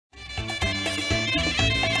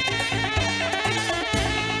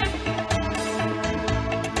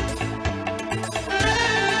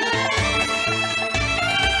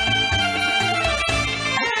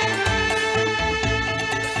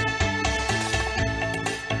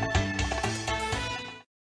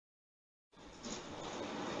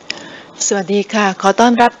สวัสดีค่ะขอต้อ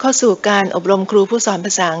นรับเข้าสู่การอบรมครูผู้สอนภ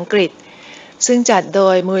าษาอังกฤษซึ่งจัดโด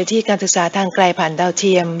ยมูลนิธิการศึกษาทางไกลผ่านดาวเ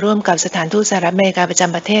ทียมร่วมกับสถานทูตสหรัฐอเมริกาประจ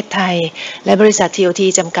ำประเทศไทยและบริษัท TOT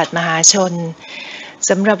จำกัดมหาชน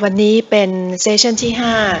สำหรับวันนี้เป็นเซสชั่นที่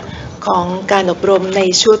5ของการอบรมใน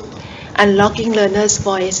ชุด Unlocking Learners'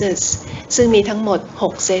 Voices ซึ่งมีทั้งหมด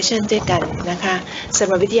6เซสชั่นด้วยกันนะคะสำ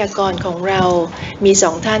หรับวิทยากรของเรามี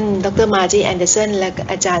2ท่านดร. มาร์จี แอนเดอร์สันและ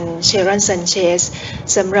อาจารย์เชรอนซันเชส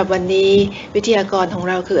สำหรับวันนี้วิทยากรของ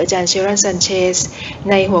เราคืออาจารย์เชรอนซันเชส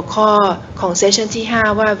ในหัวข้อของเซสชั่นที่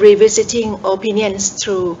5ว่า Revisiting Opinions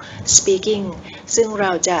Through Speaking ซึ่งเร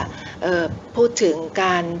าจะพูดถึงก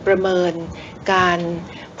ารประเมินการ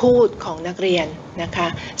พูดของนักเรียนนะคะ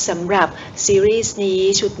สำหรับซีรีส์นี้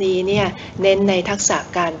ชุดนี้เนี่ยเน้นในทักษะ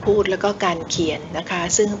การพูดแล้วก็การเขียนนะคะ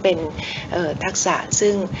ซึ่งเป็นทักษะ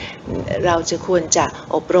ซึ่งเราจะควรจะ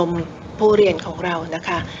อบรมผู้เรียนของเรานะค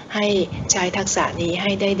ะให้ใช้ทักษะนี้ใ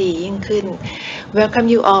ห้ได้ดียิ่งขึ้น Welcome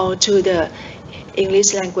you all to the English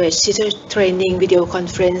Language Teacher Training Video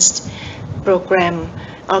Conference Program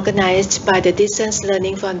organized by the Distance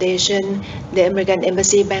Learning Foundation, the American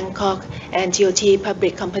Embassy Bangkok, and TOT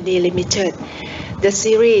Public Company Limited. The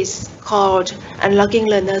series called Unlocking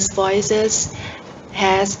Learners' Voices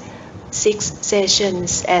has 6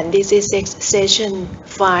 sessions, and this is session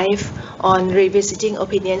 5 on revisiting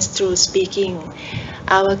opinions through speaking.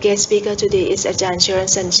 Our guest speaker today is Ajahn Sharon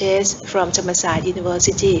Sanchez from Thammasat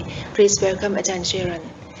University. Please welcome Ajahn Sharon.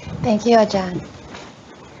 Thank you, Ajahn.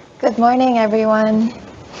 Good morning, everyone.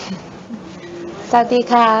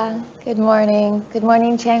 Sawadika. Good morning. Good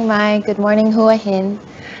morning, Chiang Mai. Good morning, Hua Hin.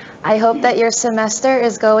 I hope that your semester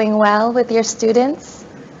is going well with your students.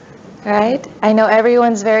 Right? I know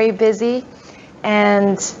everyone's very busy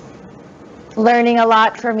and learning a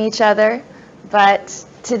lot from each other, but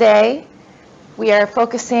today we are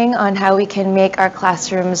focusing on how we can make our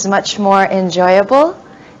classrooms much more enjoyable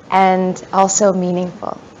and also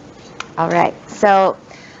meaningful. All right. So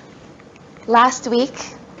last week,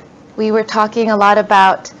 we were talking a lot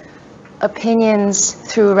about opinions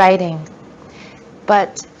through writing.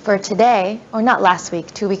 But for today, or not last week,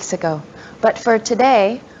 2 weeks ago, but for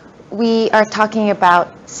today, we are talking about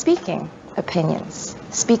speaking opinions,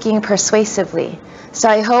 speaking persuasively. So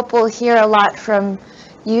I hope we'll hear a lot from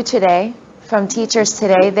you today, from teachers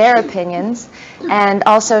today, their opinions, and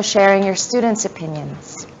also sharing your students'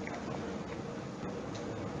 opinions.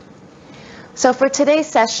 So for today's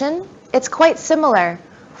session, it's quite similar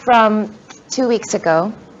from 2 weeks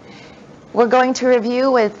ago. We're going to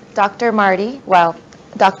review with Dr.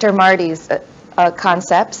 Marty's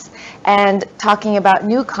concepts and talking about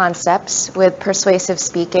new concepts with persuasive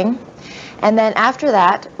speaking. And then after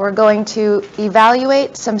that, we're going to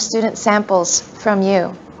evaluate some student samples from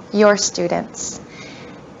you, your students,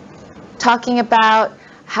 talking about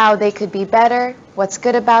how they could be better, what's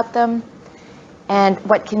good about them, and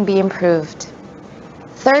what can be improved.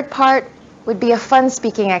 Third part would be a fun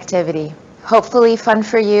speaking activity. Hopefully fun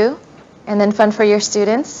for you, and then fun for your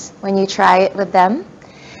students when you try it with them.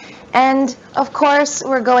 And of course,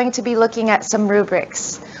 we're going to be looking at some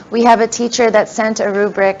rubrics. We have a teacher that sent a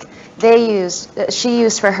rubric she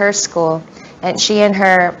used for her school, and she and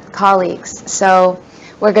her colleagues. So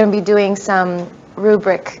we're going to be doing some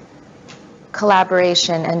rubric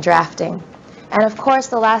collaboration and drafting. And of course,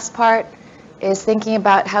 the last part is thinking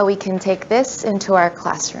about how we can take this into our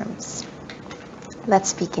classrooms.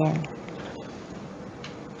 Let's begin.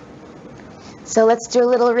 So let's do a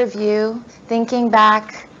little review, thinking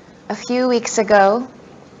back a few weeks ago,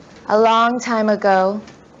 a long time ago,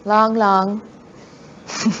 long,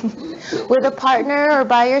 with a partner or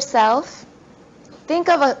by yourself. Think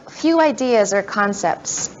of a few ideas or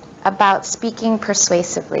concepts about speaking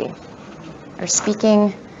persuasively, or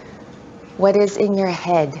speaking what is in your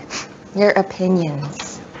head, your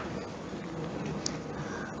opinions.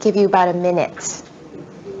 Give you about a minute.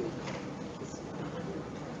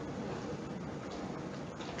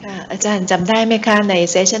 อาจารย์จำได้ไหมคะใน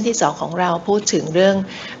เซสชันที่2ของเราพูดถึงเรื่อง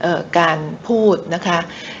การพูดนะคะ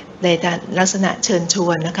ในลักษณะเชิญชว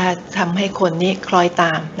นนะคะทำให้คนนี้คล้อยต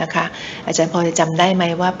ามนะคะอาจารย์พอจะจำได้ไหม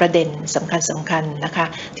ว่าประเด็นสำคัญนะคะ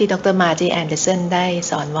ที่ดร. มาร์จี แอนเดอร์สันได้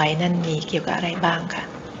สอนไว้นั่นมีเกี่ยวกับอะไรบ้างค่ะ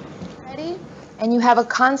Ready? And you have a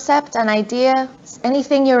concept, an idea,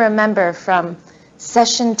 anything you remember from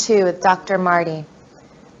session 2 with Dr. Marty,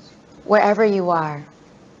 wherever you are,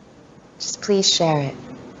 just please share it.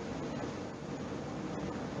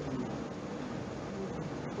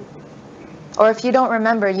 Or if you don't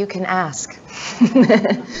remember, you can ask.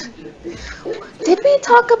 Did we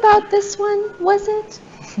talk about this one? Was it?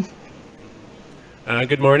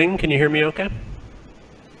 Good morning. Can you hear me okay?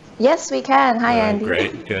 Yes, we can. Hi, Andy.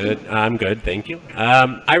 Great, good. I'm good, thank you.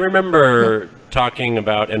 I remember talking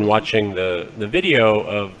about and watching the video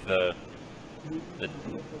of the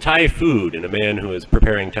Thai food and a man who is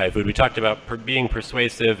preparing Thai food. We talked about being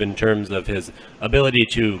persuasive in terms of his ability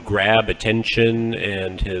to grab attention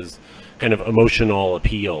and his kind of emotional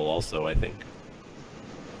appeal also, I think.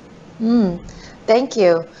 Thank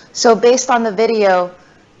you. So based on the video,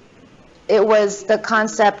 it was the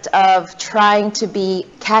concept of trying to be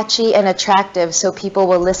catchy and attractive so people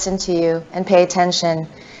will listen to you and pay attention,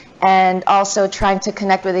 and also trying to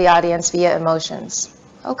connect with the audience via emotions.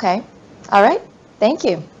 Okay. All right. Thank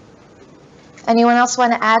you. Anyone else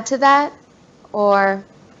want to add to that? Or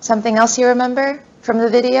something else you remember from the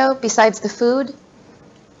video besides the food?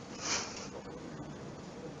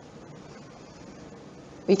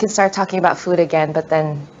 We can start talking about food again, but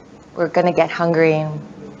then we're going to get hungry and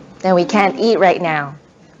then we can't eat right now.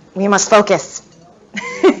 We must focus.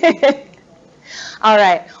 All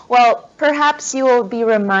right. Well, perhaps you will be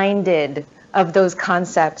reminded of those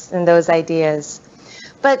concepts and those ideas.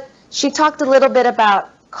 But she talked a little bit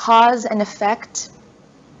about cause and effect.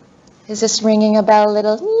 Is this ringing a bell a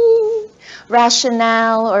little?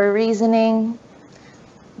 Rationale or reasoning.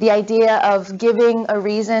 The idea of giving a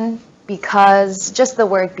reason because, just the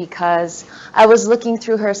word because. I was looking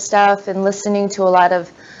through her stuff and listening to a lot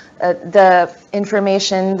of the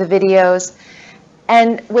information, the videos.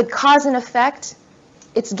 And with cause and effect,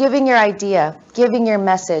 it's giving your idea, giving your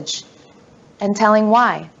message, and telling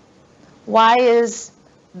why. Why is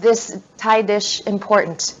this Thai dish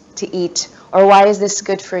important to eat? Or why is this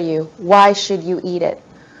good for you? Why should you eat it?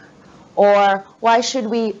 Or why should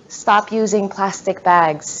we stop using plastic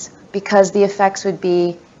bags? Because the effects would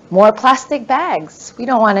be more plastic bags. We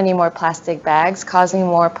don't want any more plastic bags causing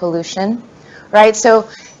more pollution, right? So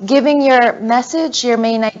giving your message, your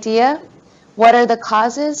main idea, what are the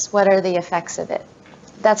causes? What are the effects of it?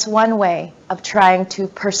 That's one way of trying to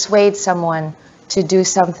persuade someone to do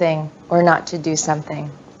something or not to do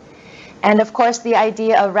something. And of course, the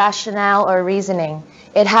idea of rationale or reasoning,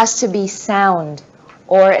 it has to be sound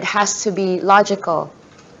or it has to be logical,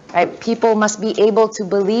 right? People must be able to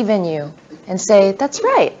believe in you and say, that's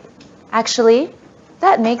right. Actually,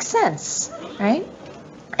 that makes sense, right?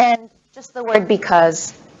 And just the word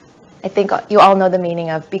because, I think you all know the meaning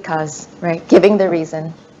of because, right? Giving the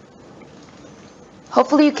reason.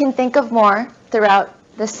 Hopefully you can think of more throughout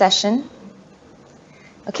this session.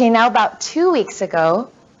 Okay, now about 2 weeks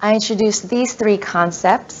ago, I introduced these 3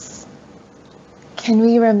 concepts. Can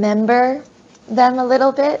we remember them a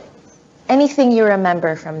little bit? Anything you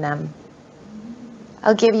remember from them?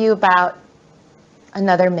 I'll give you about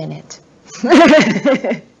another minute.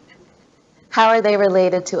 How are they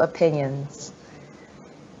related to opinions?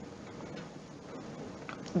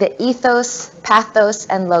 The ethos, pathos,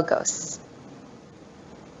 and logos.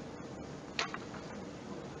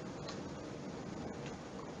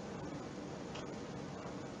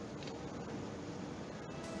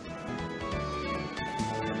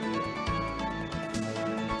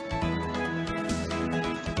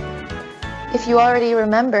 If you already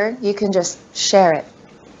remember, you can just share it,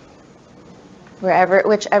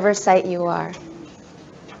 whichever site you are.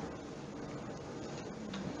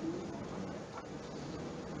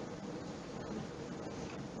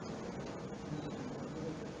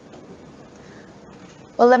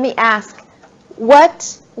 Well, let me ask,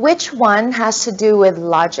 which one has to do with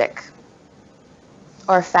logic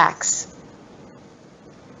or facts?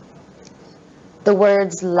 The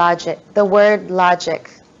word logic.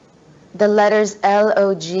 The letters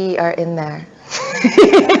L-O-G are in there.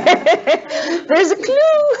 There's a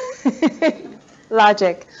clue.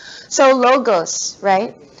 Logic. So logos,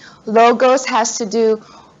 right? Logos has to do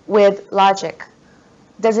with logic.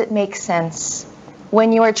 Does it make sense?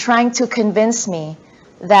 When you are trying to convince me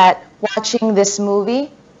that watching this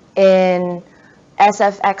movie in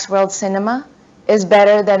SFX World Cinema is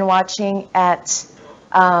better than watching at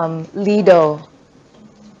Lido.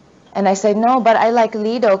 And I said, no, but I like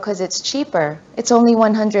Lido because it's cheaper. It's only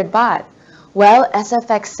 100 baht. Well,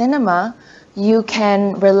 SFX Cinema, you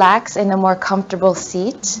can relax in a more comfortable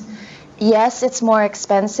seat. Yes, it's more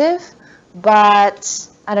expensive, but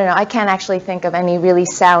I don't know. I can't actually think of any really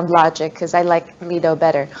sound logic because I like Lido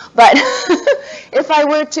better. But if I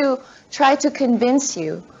were to try to convince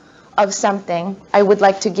you of something, I would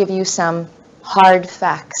like to give you some hard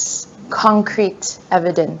facts, concrete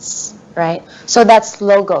evidence, right? So that's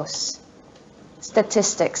logos,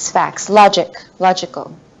 statistics, facts,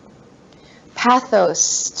 logical.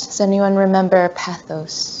 Pathos, does anyone remember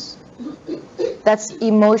pathos? That's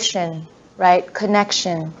emotion, right?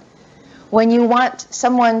 Connection. When you want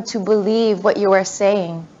someone to believe what you are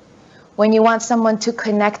saying, when you want someone to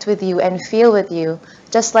connect with you and feel with you,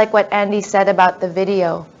 just like what Andy said about the video,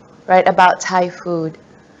 right, about Thai food.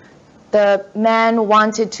 The man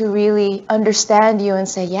wanted to really understand you and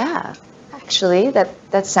say, yeah, actually,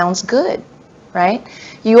 that sounds good, right?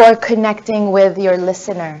 You are connecting with your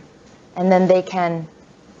listener, and then they can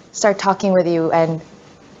start talking with you and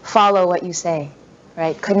follow what you say,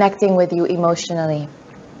 right? Connecting with you emotionally.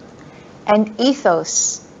 And ethos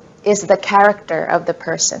is the character of the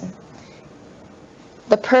person.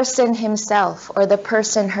 The person himself or the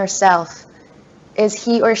person herself, is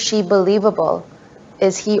he or she believable?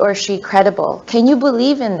 Is he or she credible? Can you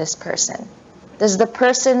believe in this person? Does the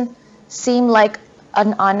person seem like an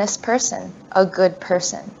honest person, a good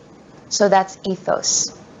person? So that's ethos.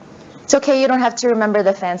 It's okay, you don't have to remember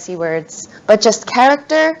the fancy words, but just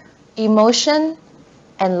character, emotion,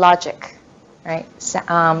 and logic, right?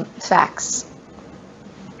 Facts.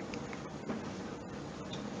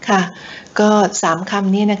 ค่ะก็3ค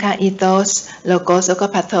ำนี้นะคะ ethos logos แล้วก็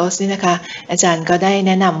pathos นี่นะคะอาจารย์ก็ได้แ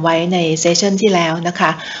นะนำไว้ในเซสชันที่แล้วนะค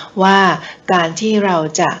ะว่าการที่เรา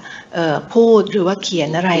จะพูดหรือว่าเขียน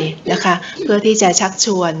อะไรนะคะเพื่อที่จะชักช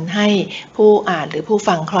วนให้ผู้อ่านหรือผู้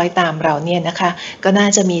ฟังคล้อยตามเราเนี่ยนะคะก็น่า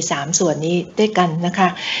จะมี3ส่วนนี้ด้วยกันนะคะ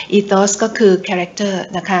ethos ก็คือ character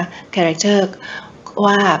นะคะ character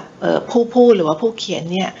ว่าผู้พูดหรือว่าผู้เขียน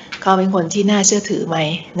เนี่ยเขาเป็นคนที่น่าเชื่อถือไหม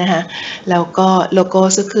นะคะแล้วก็โลโก้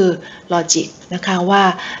ก็คือ logic นะคะว่า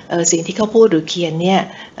สิ่งที่เขาพูดหรือเขียนเนี่ย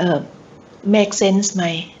make sense ไหม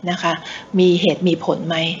นะคะมีเหตุมีผล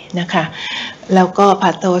ไหมนะคะแล้วก็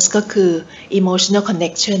pathos ก็คือ emotional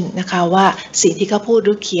connection นะคะว่าสิ่งที่เขาพูดห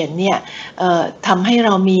รือเขียนเนี่ยทำให้เร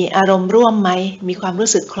ามีอารมณ์ร่วมไหมมีความรู้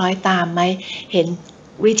สึกคล้อยตามไหมเห็น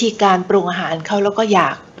วิธีการปรุงอาหารเขาแล้วก็อยา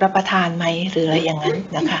กรับประทานไหมหรืออะไรอย่างนั้น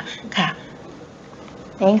นะคะค่ะ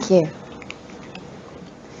Thank you.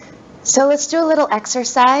 So let's do a little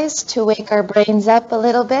exercise to wake our brains up a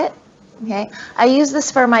little bit. Okay, I use this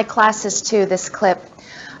for my classes too, this clip.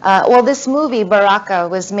 Well, this movie, Baraka,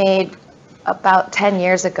 was made about 10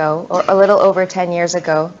 years ago, or a little over 10 years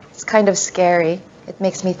ago. It's kind of scary. It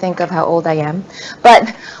makes me think of how old I am. But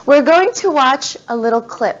we're going to watch a little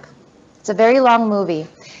clip. It's a very long movie.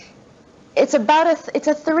 It's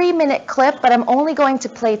a 3-minute clip, but I'm only going to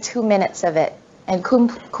play 2 minutes of it. And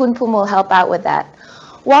Kun Pum will help out with that.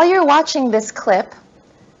 While you're watching this clip,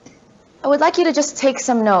 I would like you to just take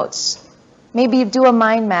some notes. Maybe do a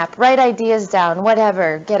mind map, write ideas down, whatever.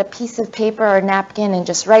 Get a piece of paper or napkin and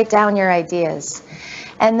just write down your ideas.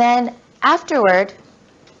 And then afterward,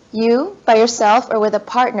 you, by yourself or with a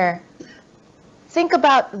partner, think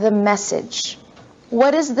about the message.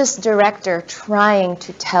 What is this director trying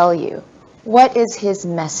to tell you? What is his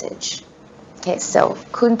message? Okay, so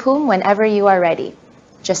Kun Pum, whenever you are ready.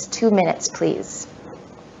 Just 2 minutes, please.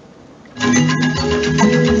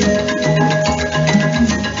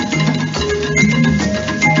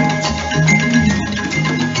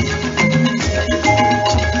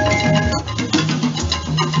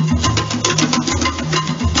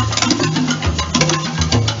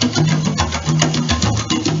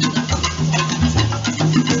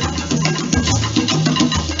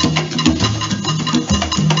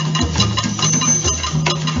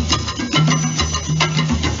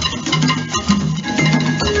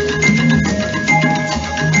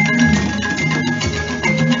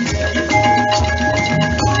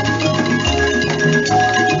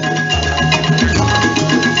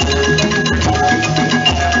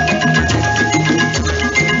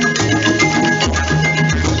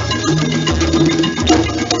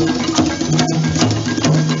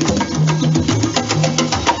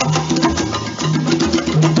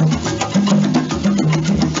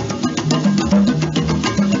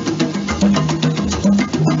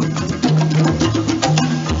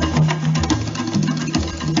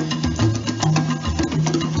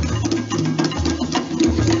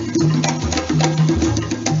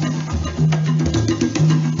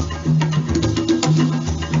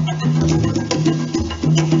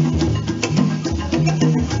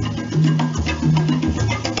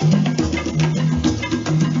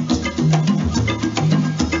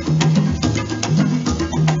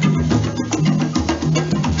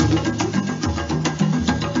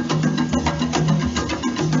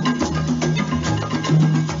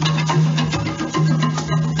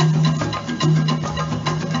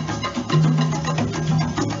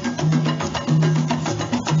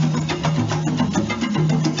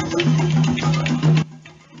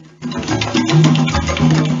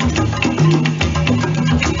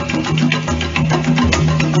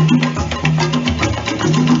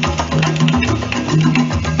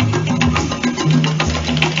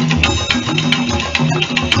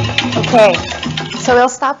 Okay, So we'll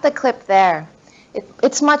stop the clip there.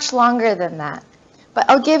 It's much longer than that. But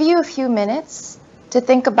I'll give you a few minutes to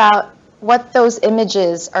think about what those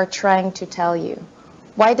images are trying to tell you.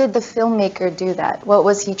 Why did the filmmaker do that? What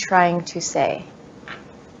was he trying to say?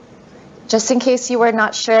 Just in case you were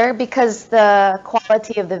not sure, because the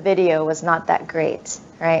quality of the video was not that great,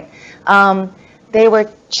 right? They were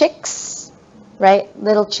chicks, right?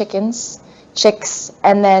 Little chickens, chicks,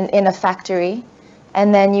 and then in a factory.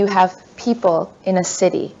 And then you have people in a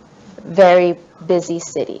city, very busy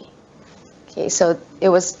city. Okay, so it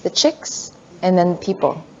was the chicks and then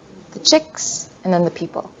people. The chicks and then the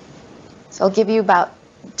people. So I'll give you about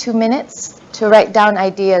 2 minutes to write down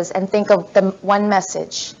ideas and think of the one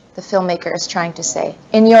message the filmmaker is trying to say.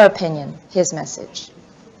 In your opinion, his message.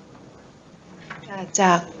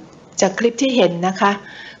 จากคลิปที่เห็นนะคะ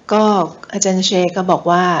ก็อาจารย์เชก็บอก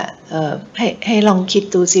ว่าให้ลองคิด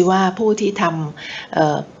ดูสิว่าผู้ที่ท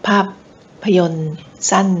ำภาพยนตร์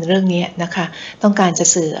สั้นเรื่องนี้นะคะต้องการจะ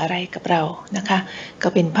สื่ออะไรกับเรานะคะก็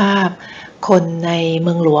เป็นภาพคนในเ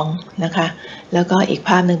มืองหลวงนะคะแล้วก็อีกภ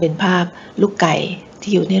าพหนึ่งเป็นภาพลูกไก่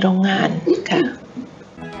ที่อยู่ในโรงงานค่ะ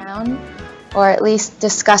Or at least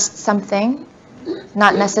discussed something,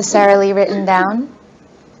 not necessarily written down.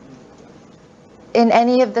 In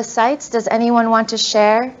any of the sites, does anyone want to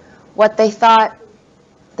share what they thought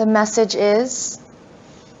the message is,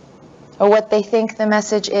 or what they think the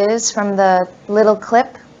message is from the little clip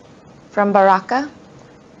from Baraka?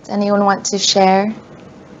 Does anyone want to share?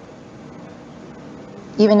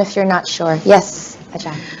 Even if you're not sure. Yes,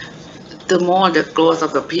 Ajahn. The more the growth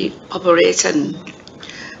of the population,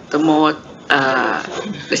 the more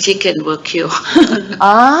the chicken will kill.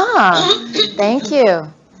 Thank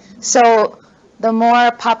you. So the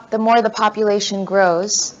more the population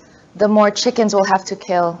grows, the more chickens will have to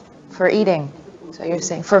kill for eating. So you're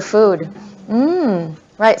saying for food.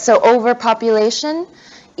 Right. So overpopulation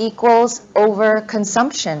equals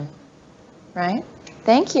overconsumption. Right?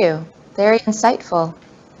 Thank you. Very insightful.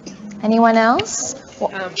 Anyone else?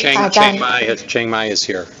 Chiang Mai is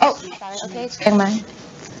here. Oh, sorry. Okay, Chiang Mai.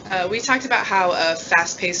 We talked about how a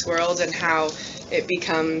fast-paced world and how it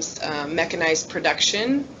becomes mechanized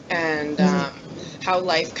production and how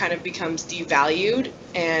life kind of becomes devalued,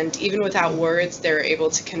 and even without words they're able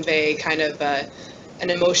to convey kind of an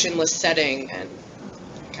emotionless setting and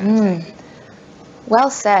kind of thing.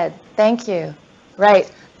 Well said. Thank you. Right.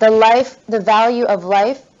 The value of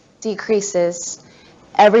life decreases.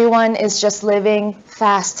 Everyone is just living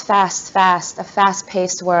fast, a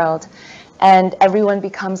fast-paced world. And everyone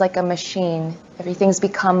becomes like a machine. Everything's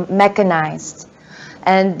become mechanized.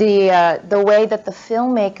 And the way that the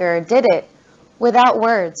filmmaker did it, without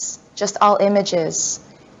words, just all images,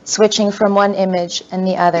 switching from one image and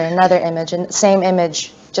the other, another image, and same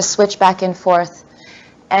image, just switch back and forth.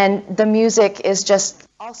 And the music is just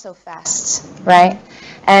also fast, right?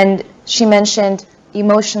 And she mentioned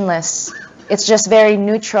emotionless. It's just very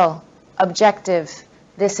neutral, objective.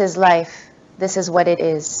 This is life. This is what it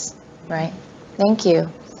is. Right. Thank you.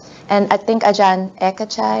 And I think Ajahn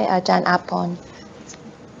Ekachai, Ajahn Apon.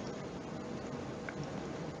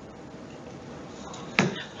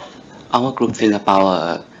 Our group think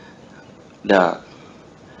about the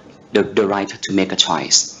right to make a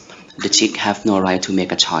choice. The chick have no right to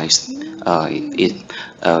make a choice.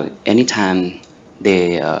 Anytime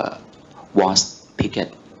they was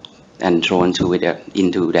picked and thrown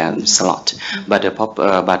into the slot, but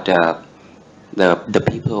the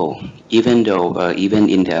people, even though even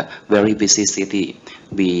in the very busy city,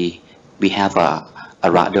 we have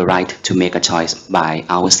the right to make a choice by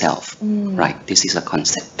ourselves. Right. This is a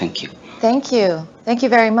concept. Thank you. Thank you. Thank you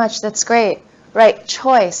very much. That's great. Right.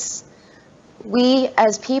 Choice. We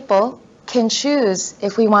as people can choose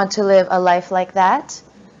if we want to live a life like that,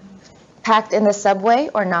 packed in the subway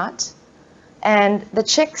or not. And the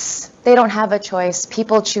chicks, they don't have a choice.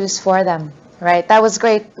 People choose for them. Right. That was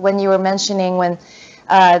great when you were mentioning when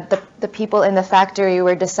the people in the factory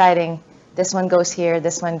were deciding this one goes here,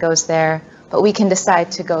 this one goes there, but we can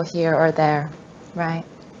decide to go here or there. Right.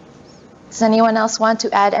 Does anyone else want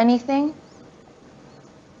to add anything?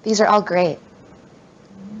 These are all great.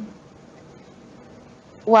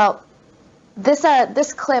 Well,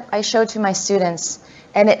 this clip I showed to my students,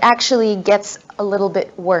 and it actually gets a little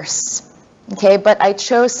bit worse. Okay, but I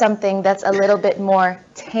chose something that's a little bit more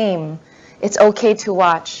tame. It's okay to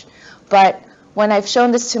watch, but when I've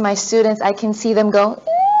shown this to my students, I can see them go,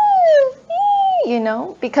 you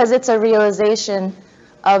know, because it's a realization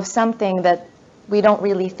of something that we don't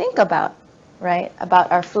really think about, right,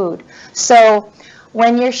 about our food. So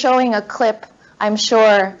when you're showing a clip, I'm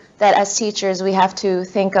sure that as teachers, we have to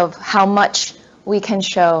think of how much we can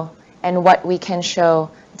show and what we can show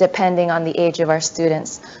depending on the age of our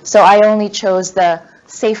students. So I only chose the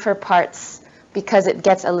safer parts because it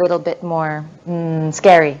gets a little bit more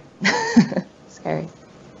scary. Scary.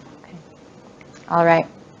 Okay. All right.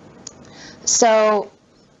 So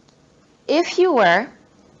if you were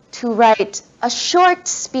to write a short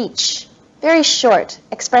speech, very short,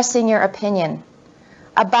 expressing your opinion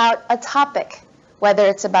about a topic, whether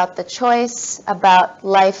it's about the choice, about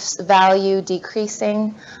life's value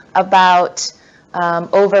decreasing, about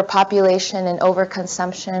overpopulation and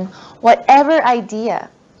overconsumption, whatever idea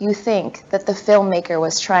you think that the filmmaker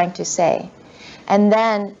was trying to say, and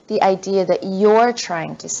then the idea that you're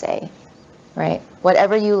trying to say, right?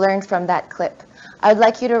 Whatever you learned from that clip. I'd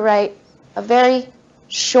like you to write a very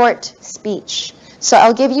short speech. So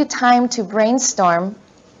I'll give you time to brainstorm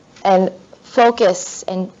and focus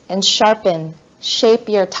and sharpen, shape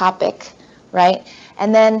your topic, right?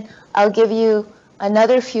 And then I'll give you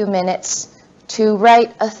another few minutes to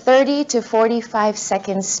write a 30 to 45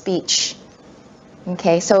 second speech.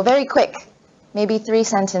 Okay, so very quick, maybe 3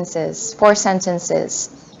 sentences, 4 sentences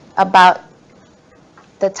about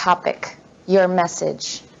the topic, your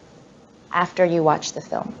message, after you watch the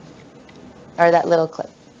film, or that little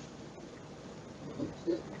clip.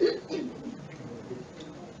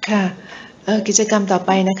 ค่ะกิจกรรมต่อไ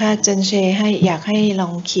ปนะคะอาจารย์เชให้อยากให้ลอ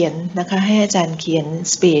งเขียนนะคะให้อาจารย์เขียน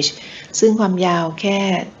speech ซึ่งความยาวแค่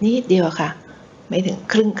นิดเดียวค่ะไม่ถึง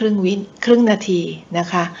ครึ่งนาทีนะ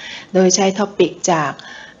คะโดยใช้ท็อปิกจาก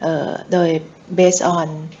โดย based on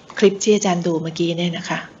คลิปที่อาจารย์ดูเมื่อกี้เนี่ยนะ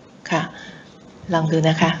คะค่ะลองดู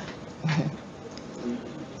นะคะ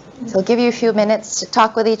So I'll give you a few minutes to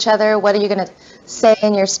talk with each other. What are you going to say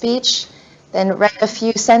in your speech? Then write a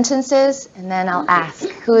few sentences, and then I'll ask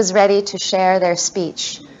who is ready to share their speech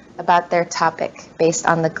about their topic based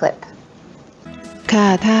on the clip. ค่ะ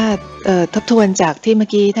ถ้าทบทวนจากที่เมื่อ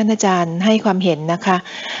กี้ท่านอาจารย์ให้ความเห็นนะคะ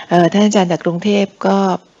ท่านอาจารย์จากกรุงเทพก็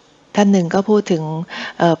ท่านหนึ่งก็พูดถึง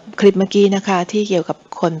คลิปเมื่อกี้นะคะที่เกี่ยวกับ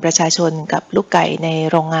คนประชาชนกับลูกไก่ใน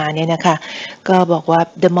โรงงานเนี่ยนะคะก็บอกว่า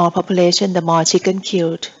the more population the more chicken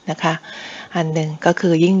killed นะคะอันหนึ่งก็คื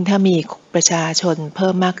อยิ่งถ้ามีประชาชนเพิ่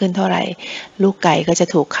มมากขึ้นเท่าไหร่ลูกไก่ก็จะ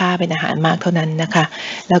ถูกฆ่าเป็นอาหารมากเท่านั้นนะคะ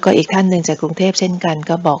แล้วก็อีกท่านหนึ่งจากกรุงเทพเช่นกัน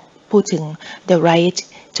ก็บอกพูดถึง the right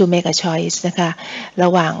to make a choice นะคะร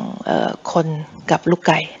ะหว่างคนกับลูกไ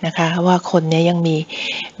ก่นะคะว่าคนนี้ยัง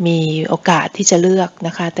มีโอกาสที่จะเลือกน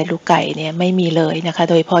ะคะแต่ลูกไก่เนี่ยไม่มีเลยนะคะ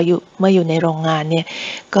โดยพอเมื่ออยู่ในโรงงานเนี่ย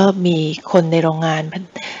ก็มีคนในโรงงาน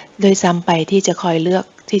โดยซ้ำไปที่จะคอยเ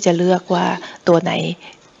ลือกว่าตัวไหน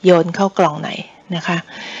โยนเข้ากล่องไหนนะคะ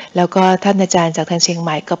แล้วก็ท่านอาจารย์จากทางเชียงให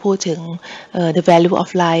ม่ก็พูดถึงthe value of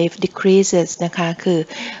life decreases นะคะคือ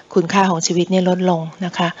คุณค่าของชีวิตเนี่ยลดลงน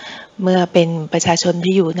ะคะเมื่อเป็นประชาชน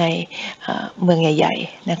ที่อยู่ในเมืองใหญ่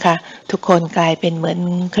ๆนะคะทุกคนกลายเป็นเหมือน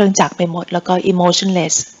เครื่องจักรไปหมดแล้วก็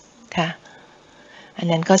emotionless ค่ะอัน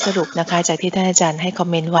นั้นก็สรุปนะคะจากที่ท่านอาจารย์ให้คอม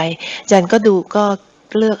เมนต์ไว้อาจารย์ก็ดูก็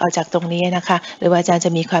เลือกเอาจากตรงนี้นะคะหรือว่าอาจารย์จะ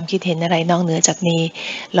มีความคิดเห็นอะไรนอกเหนือจากนี้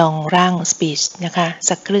ลองร่าง speech นะคะ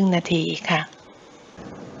สักครึ่งนาทีค่ะ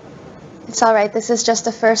It's all right. This is just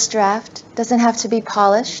a first draft. Doesn't have to be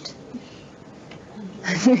polished.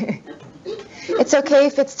 It's okay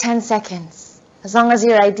if it's 10 seconds, as long as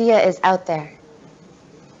your idea is out there.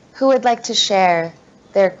 Who would like to share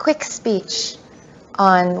their quick speech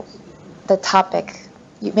on the topic?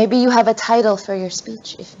 Maybe you have a title for your speech.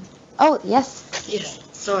 Oh, yes. Yes,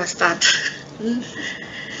 so I start.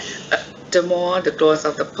 The more the growth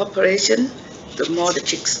of the population, the more the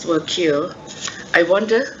chicks were killed. I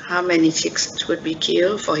wonder how many chicks would be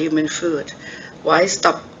killed for human food. Why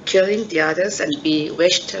stop killing the others and be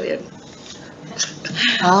vegetarian?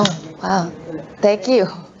 Oh, wow. Thank you.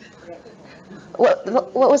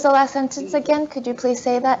 What was the last sentence again? Could you please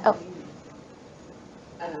say that? Oh.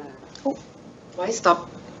 Why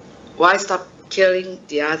stop killing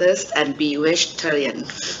the others and be vegetarian?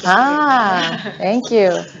 Thank you.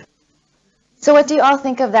 So what do you all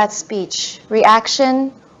think of that speech?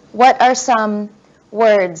 Reaction? What are some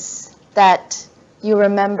words that you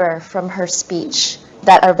remember from her speech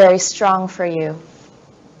that are very strong for you?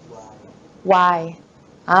 Why?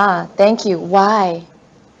 Thank you. Why?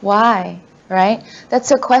 Why? Right?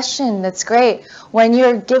 That's a question. That's great. When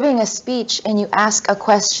you're giving a speech and you ask a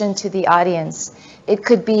question to the audience, it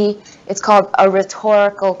could be, it's called a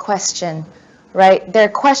rhetorical question, right? There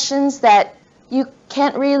are questions that you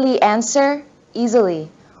can't really answer easily,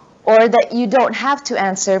 or that you don't have to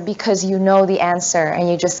answer because you know the answer and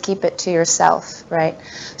you just keep it to yourself, right?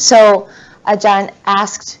 So Ajahn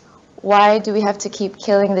asked, why do we have to keep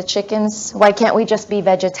killing the chickens? Why can't we just be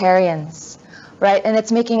vegetarians, right? And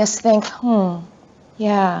it's making us think,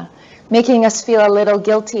 Yeah, making us feel a little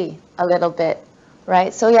guilty, a little bit,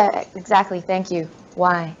 right? So yeah, exactly. Thank you.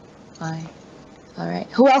 Why? Why? All right.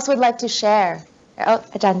 Who else would like to share? Oh,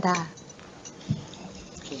 Ajanta.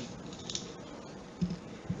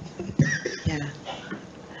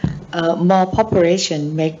 Yeah. More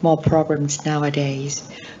population make more problems nowadays.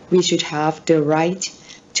 We should have the right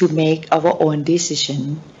to make our own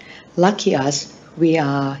decision. Lucky us, we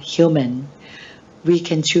are human. We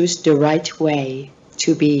can choose the right way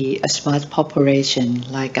to be a smart population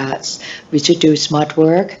like us. We should do smart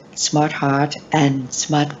work, smart heart, and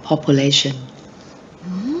smart population.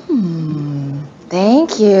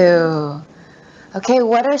 Thank you. Okay,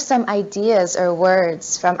 what are some ideas or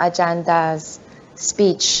words from Ajanda's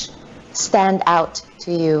speech stand out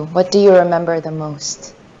to you? What do you remember the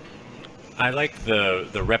most? I like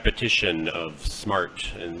the repetition of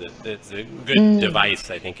smart, and it's a good device,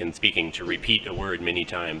 I think, in speaking, to repeat a word many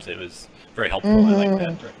times. It was very helpful. I like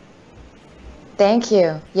that. Thank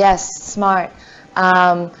you. Yes, smart.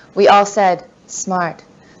 We all said smart.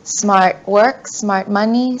 Smart work, smart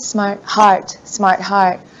money, smart heart, smart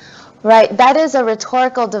heart. Right, that is a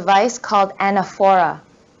rhetorical device called anaphora,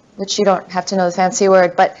 which you don't have to know the fancy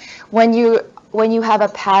word, but when you have a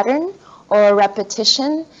pattern or a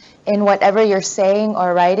repetition in whatever you're saying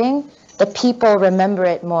or writing, the people remember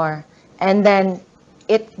it more. And then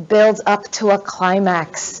it builds up to a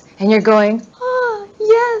climax. And you're going, oh,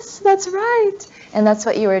 yes, that's right. And that's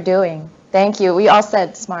what you were doing. Thank you. We all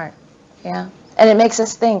said smart. Yeah. And it makes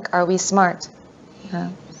us think, are we smart? Yeah.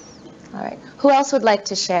 All right. Who else would like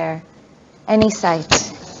to share? Any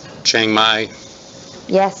site? Chiang Mai.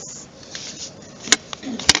 Yes.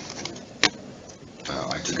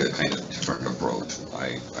 I took a kind of different approach.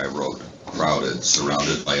 I wrote, crowded,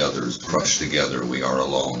 surrounded by others, crushed together, we are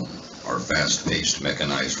alone. Our fast-paced,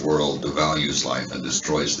 mechanized world devalues life and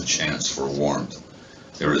destroys the chance for warmth.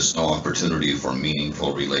 There is no opportunity for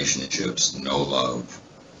meaningful relationships, no love.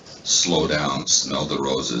 Slow down, smell the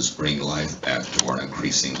roses, bring life back to our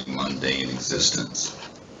increasingly mundane existence.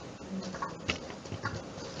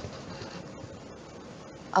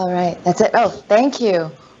 All right, that's it. Oh, thank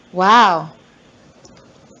you. Wow.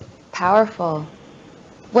 Powerful.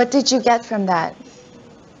 What did you get from that?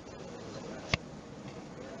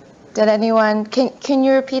 Did anyone, can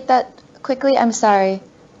you repeat that quickly? I'm sorry.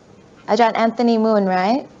 Ajahn Anthony Moon,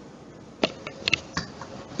 right?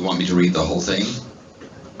 You want me to read the whole thing?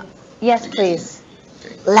 Yes, please.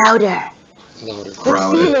 Okay. Louder.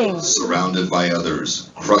 Crowded, surrounded by others,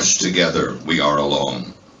 crushed together, we are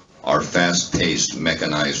alone. Our fast-paced,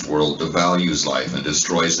 mechanized world devalues life and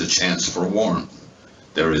destroys the chance for warmth.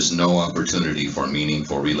 There is no opportunity for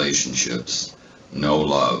meaningful relationships, no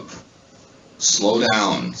love. Slow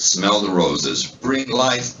down, smell the roses, bring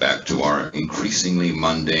life back to our increasingly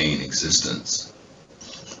mundane existence.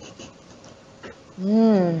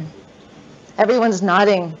 Everyone's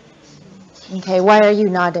nodding. Okay, why are you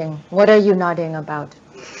nodding? What are you nodding about?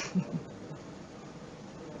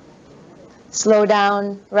 Slow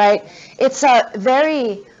down, right? It's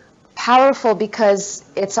very powerful because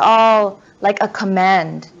it's all like a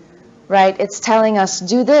command, right? It's telling us,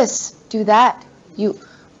 do this, do that.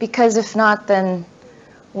 Because if not, then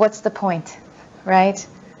what's the point, right?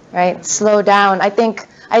 Right? Slow down. I think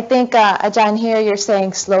Ajahn here, you're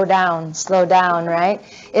saying slow down, right?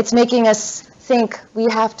 It's making us think we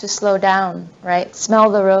have to slow down, right? Smell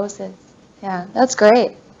the roses. Yeah, that's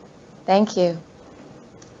great. Thank you.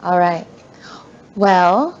 All right.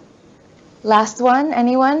 Well, last one,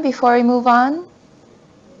 anyone before we move on?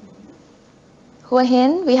 Hua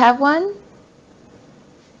Hin, we have one?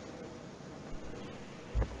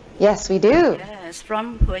 Yes, we do. Yes,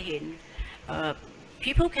 from Hua Hin.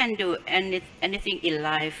 People can do anything in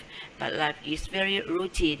life, but life is very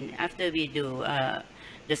routine. After we do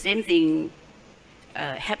the same thing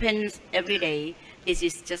happens every day. This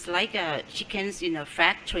is just like chickens in a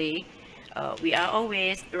factory. We are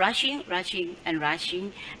always rushing.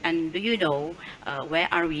 And do you know where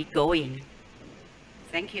are we going?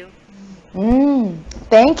 Thank you.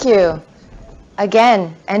 Thank you.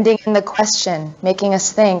 Again, ending in the question, making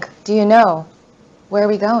us think, do you know where are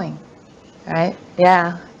we going? Right?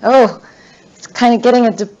 Yeah. Oh, it's kind of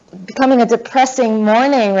becoming a depressing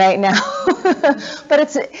morning right now.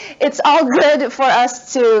 But it's all good for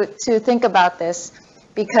us to think about this,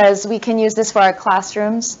 because we can use this for our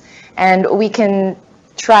classrooms, and we can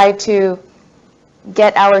try to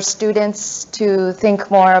get our students to think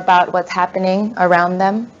more about what's happening around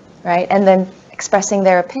them, right? And then expressing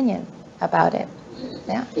their opinion about it.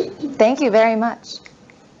 Yeah. Thank you very much.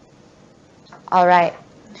 All right.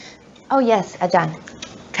 Oh, yes, Ajahn.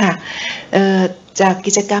 ค่ะจาก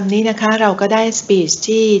กิจกรรมนี้นะคะเราก็ได้สปีช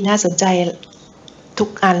ที่น่าสนใจทุก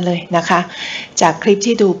อันเลยนะคะจากคลิป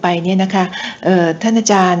ที่ดูไปเนี่ยนะคะท่านอา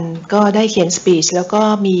จารย์ก็ได้เขียนสปีชแล้วก็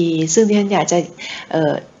มีซึ่งที่ฉันอยากจะ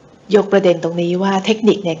ยกประเด็นตรงนี้ว่าเทค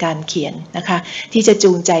นิคในการเขียนนะคะที่จะ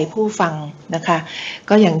จูงใจผู้ฟังนะคะ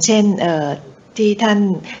ก็อย่างเช่นที่ท่าน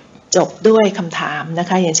จบด้วยคำถามนะ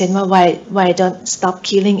คะอย่างเช่นว่า why don't stop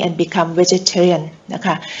killing and become vegetarian นะค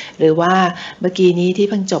ะหรือว่าเมื่อกี้นี้ที่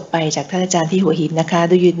เพิ่งจบไปจากท่านอาจารย์ที่หัวหินนะคะ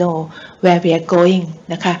do you know where we are going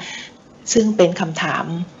นะคะซึ่งเป็นคำถาม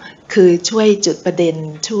คือช่วยจุดประเด็น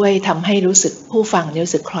ช่วยทำให้รู้สึกผู้ฟัง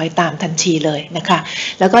รู้สึกคล้อยตามทันทีเลยนะคะ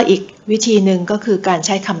แล้วก็อีกวิธีหนึ่งก็คือการใ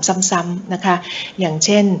ช้คำซ้ำๆนะคะอย่างเ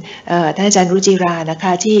ช่นท่านอาจารย์รุจิรานะค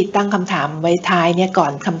ะที่ตั้งคำถามไว้ท้ายเนี่ยก่อ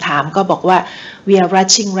นคำถามก็บอกว่า we are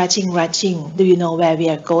rushing do you know where we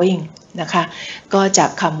are going นะคะก็จาก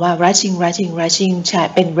คำว่า rushing ใช้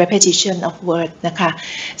เป็น repetition of word นะคะ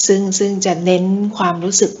ซึ่งจะเน้นความ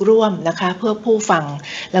รู้สึกร่วมนะคะเพื่อผู้ฟัง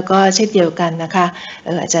แล้วก็เช่นเดียวกันนะคะ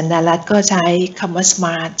อาจารย์ดารัตน์ก็ใช้คำว่า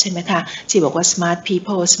smart ใช่ไหมคะที่บอกว่า smart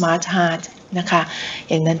people smart heart นะคะ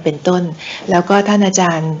อย่างนั้นเป็นต้นแล้วก็ท่านอาจ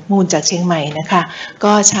ารย์มูลจากเชียงใหม่นะคะ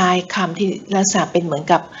ก็ใช้คำที่ลักษณะเป็นเหมือน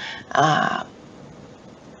กับ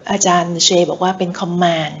อาจารย์เชบอกว่าเป็น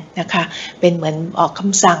command นะคะเป็นเหมือนออกค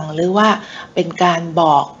ำสั่งหรือว่าเป็นการบ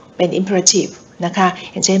อกเป็น imperative นะคะ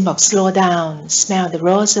อย่างเช่นบอก slow down smell the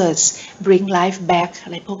roses bring life back อะ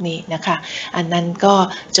ไรพวกนี้นะคะอันนั้นก็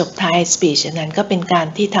จบท้าย speech อันนั้นก็เป็นการ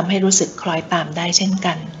ที่ทำให้รู้สึกคล้อยตามได้เช่น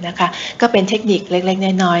กันนะคะก็เป็นเทคนิคเล็ก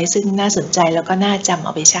ๆน้อยๆซึ่งน่าสนใจแล้วก็น่าจำเอ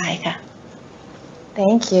าไปใช้ค่ะ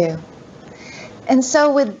Thank you. And so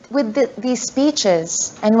these speeches,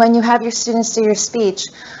 and when you have your students do your speech,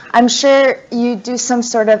 I'm sure you do some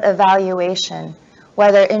sort of evaluation,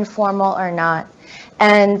 whether informal or not.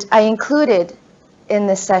 And I included in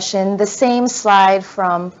this session the same slide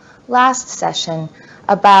from last session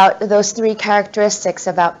about those three characteristics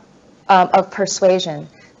of persuasion: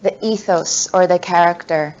 the ethos or the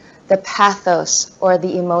character, the pathos or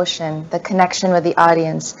the emotion, the connection with the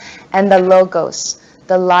audience, and the logos,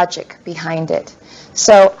 the logic behind it.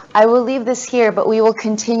 So I will leave this here, but we will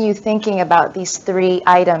continue thinking about these three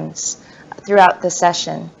items throughout the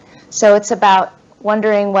session. So it's about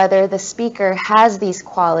wondering whether the speaker has these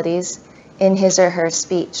qualities in his or her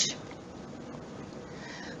speech.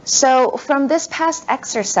 So from this past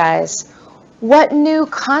exercise, what new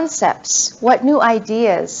concepts, what new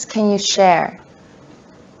ideas can you share?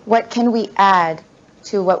 What can we add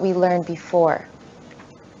to what we learned before?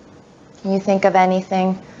 Can you think of anything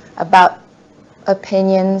about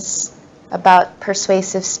opinions, about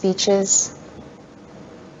persuasive speeches?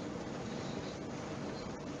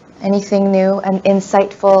 Anything new, an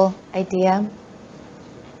insightful idea?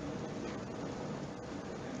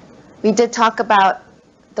 We did talk about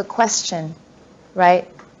the question, right?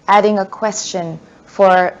 Adding a question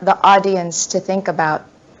for the audience to think about,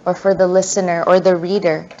 or for the listener or the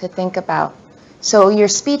reader to think about. So your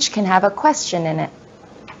speech can have a question in it,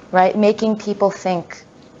 right? Making people think.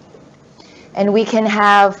 And we can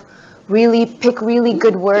pick really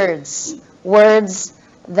good words, words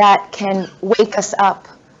that can wake us up,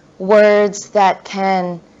 words that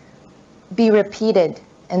can be repeated,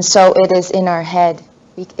 and so it is in our head.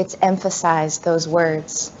 It's emphasized, those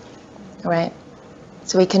words, right?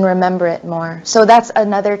 So we can remember it more. So that's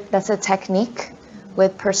a technique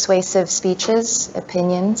with persuasive speeches,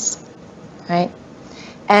 opinions, right?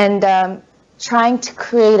 And trying to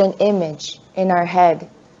create an image in our head.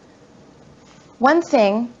 One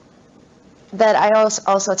thing that I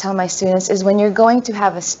also tell my students is when you're going to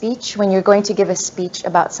have a speech, when you're going to give a speech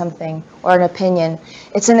about something or an opinion,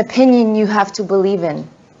 it's an opinion you have to believe in.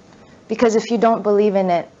 Because if you don't believe in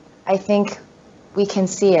it, I think we can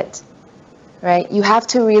see it, right? You have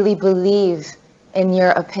to really believe in your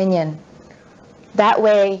opinion. That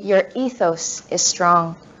way your ethos is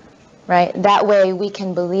strong, right? That way we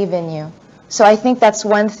can believe in you. So I think that's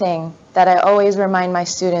one thing that I always remind my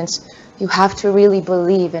students. You have to really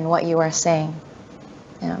believe in what you are saying.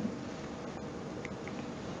 Yeah.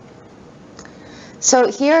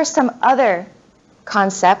 So here are some other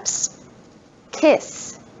concepts.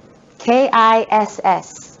 KISS,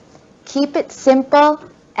 K-I-S-S. Keep it simple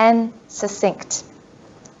and succinct.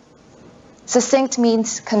 Succinct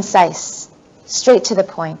means concise, straight to the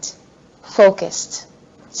point, focused,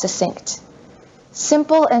 succinct.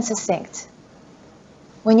 Simple and succinct.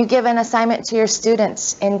 When you give an assignment to your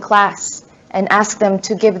students in class and ask them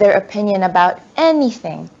to give their opinion about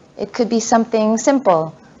anything, it could be something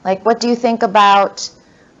simple, like what do you think about,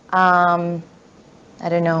 I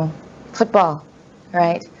don't know, football,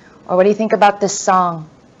 right? Or what do you think about this song?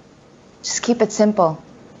 Just keep it simple.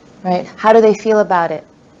 right? How do they feel about it?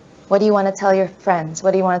 What do you want to tell your friends?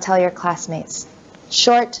 What do you want to tell your classmates?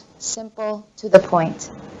 Short, simple, to the point.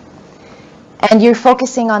 And you're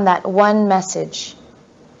focusing on that one message.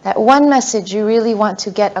 That one message you really want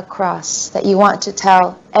to get across, that you want to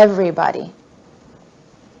tell everybody.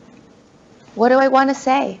 What do I want to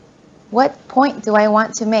say? What point do I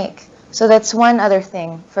want to make? So that's one other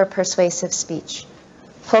thing for persuasive speech.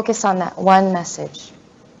 Focus on that one message.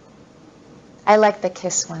 I like the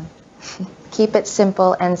KISS one. Keep it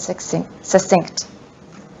simple and succinct.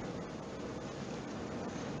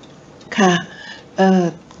 ค่ะ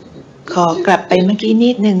ขอกลับไปเมื่อกี้นิ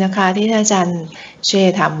ดนึงนะคะที่อาจารย์เช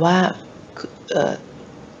ถามว่า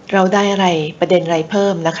เราได้อะไรประเด็นอะไรเพิ่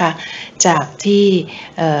มนะคะจากที่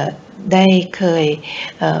ได้เคย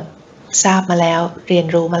ทราบมาแล้วเรียน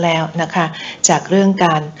รู้มาแล้วนะคะจากเรื่องก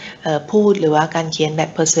ารพูดหรือว่าการเขียนแบบ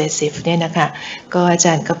persuasive เนี่ยนะคะก็อาจ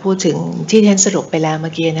ารย์ก็พูดถึงที่ท่านสรุปไปแล้วเมื่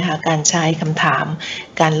อกี้นะคะการใช้คำถาม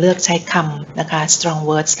การเลือกใช้คำนะคะ strong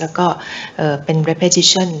words แล้วก็เป็น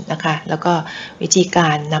repetition นะคะแล้วก็วิธีกา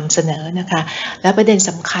รนำเสนอนะคะและประเด็น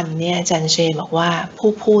สำคัญเนี่ยอาจารย์เชบอกว่า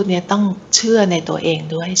ผู้พูดเนี่ยต้องเชื่อในตัวเอง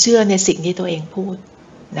ด้วยเชื่อในสิ่งที่ตัวเองพูด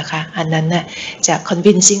นะคะอันนั้นน่ะจะ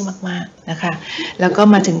convincing มากๆนะคะแล้วก็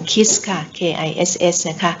มาถึง KISS ค่ะ KISS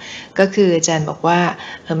นะคะก็คืออาจารย์บอกว่า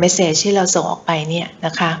message ที่เราส่งออกไปเนี่ยน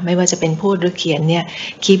ะคะไม่ว่าจะเป็นพูดหรือเขียนเนี่ย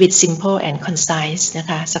keep it simple and concise นะ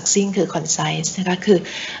คะ succinct คือ concise นะคะคือ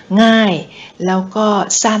ง่ายแล้วก็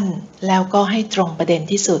สั้นแล้วก็ให้ตรงประเด็น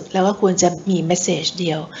ที่สุดแล้วก็ควรจะมี message เ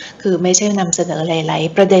ดียวคือไม่ใช่นำเสนอหลาย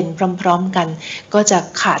ๆประเด็นพร้อมๆกันก็จะ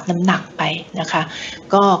ขาดน้ำหนักไปนะคะ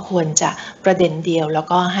ก็ควรจะประเด็นเดียวแล้ว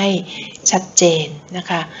ก็ให้ชัดเจนนะ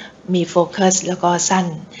คะมีโฟกัสแล้วก็สั้น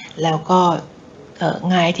แล้วก็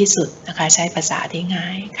ง่ายที่สุดนะคะใช้ภาษาที่ง่า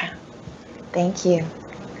ยค่ะ Thank you.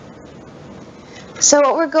 So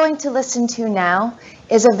what we're going to listen to now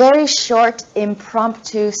is a very short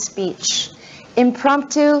impromptu speech.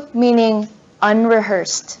 Impromptu meaning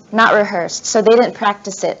unrehearsed, not rehearsed. So they didn't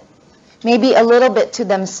practice it. Maybe a little bit to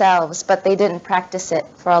themselves, but they didn't practice it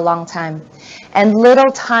for a long time. And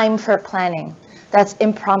little time for planning. That's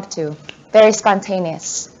impromptu, very spontaneous,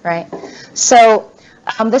 right? So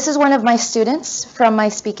this is one of my students from my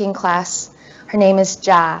speaking class. Her name is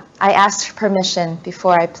Ja. I asked her permission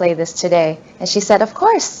before I play this today, and she said, of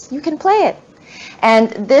course, you can play it. And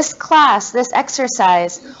this class, this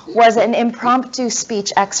exercise, was an impromptu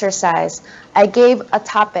speech exercise. I gave a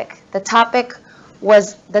topic. The title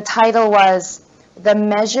was, The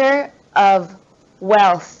Measure of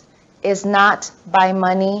Wealth is Not by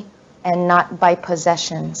Money and not by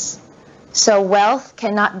possessions. So wealth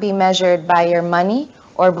cannot be measured by your money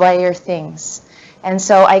or by your things. And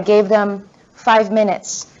so I gave them 5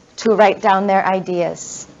 minutes to write down their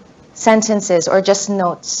ideas, sentences, or just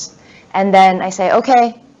notes. And then I say,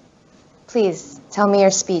 okay, please tell me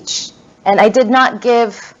your speech. And I did not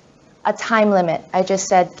give a time limit. I just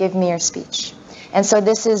said, give me your speech. And so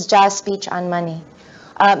this is Ja's speech on money.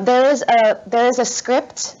 There is a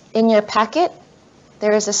script in your packet.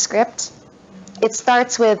 There is a script. It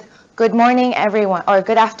starts with, good morning, everyone, or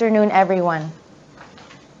good afternoon, everyone.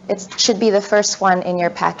 It should be the first one in your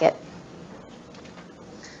packet.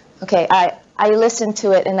 Okay, I listened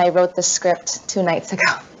to it and I wrote the script 2 nights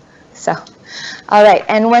ago. So, all right,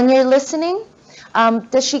 and when you're listening,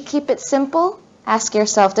 does she keep it simple? Ask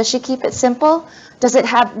yourself, does she keep it simple? Does it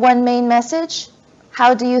have one main message?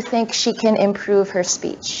 How do you think she can improve her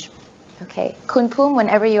speech? Okay, Kun Pum,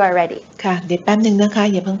 whenever you are ready. ค่ะเดี๋ยวแป๊บนึงนะคะ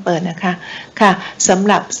อย่าเพิ่งเปิดนะคะค่ะสำ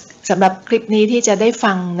หรับคลิปนี้ที่จะได้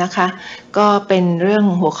ฟังนะคะก็เป็นเรื่อง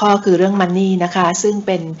หัวข้อคือเรื่อง money นะคะซึ่งเ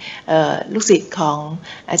ป็นลูกศิษย์ของ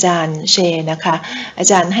อาจารย์เชนะคะอา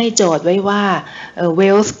จารย์ให้โจทย์ไว้ว่า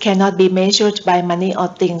wealth cannot be measured by money or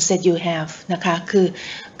things that you have นะคะ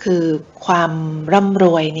คือความร่ำร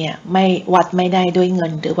วยเนี่ยไม่วัดไม่ได้ด้วยเงิ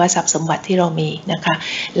นหรือว่าทรัพย์สมบัติที่เรามีนะคะ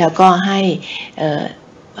แล้วก็ให้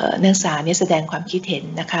นักศึกษาเนี่ยแสดงความคิดเห็น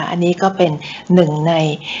นะคะอันนี้ก็เป็นหนึ่งใน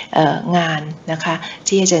งานนะคะ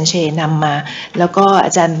ที่อาจารย์เชนำมาแล้วก็อ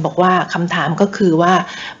าจารย์บอกว่าคำถามก็คือว่า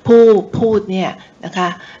ผู้พูดเนี่ยนะคะ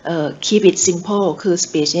keep it simple คือ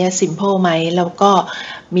speech เนี่ย simple ไหมแล้วก็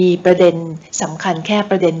มีประเด็นสำคัญแค่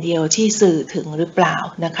ประเด็นเดียวที่สื่อถึงหรือเปล่า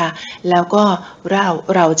นะคะแล้วก็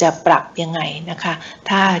เราจะปรับยังไงนะคะ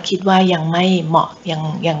ถ้าคิดว่ายังไม่เหมาะ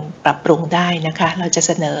ยังปรับปรุงได้นะคะเราจะเ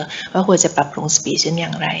สนอว่าควรจะปรับปรุง speech อย่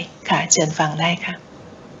างไรค่ะเชิญฟังได้ค่ะ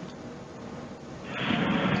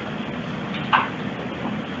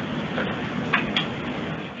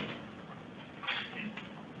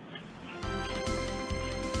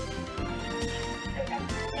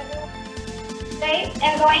Today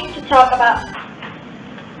I'm going to talk about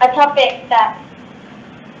a topic that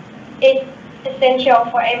is essential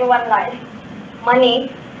for everyone's life.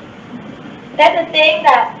 Money. That's the thing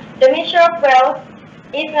that the measure of wealth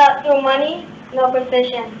is not through money nor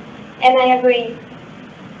possession, and I agree.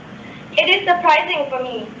 It is surprising for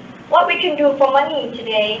me what we can do for money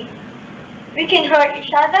today. We can hurt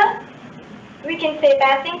each other, we can say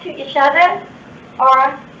bad things to each other,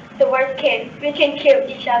 or the worst case, we can kill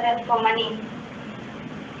each other for money.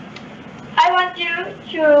 I want you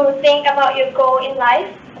to think about your goal in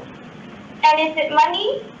life, and is it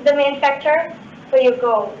money the main factor for your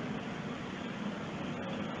goal?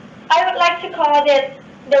 I would like to call it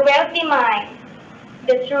the wealthy mind,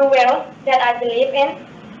 the true wealth that I believe in.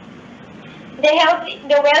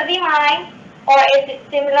 The wealthy mind, or is it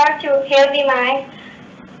similar to healthy mind,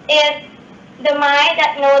 is the mind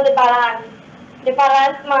that knows the balance. The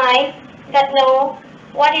balanced mind that knows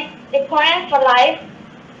what is important for life.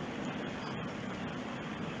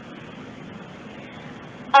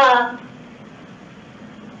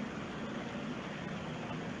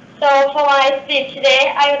 So for my speech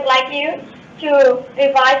today, I would like you to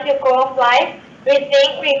revise your goal of life,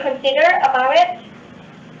 rethink, reconsider about it.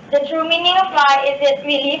 The true meaning of life, is it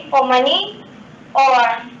really for money or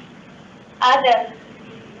others?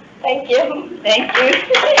 Thank you. Thank you.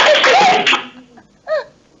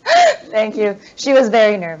 Thank you. She was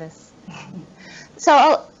very nervous.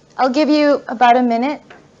 So I'll give you about a minute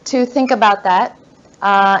to think about that,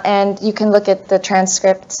 and you can look at the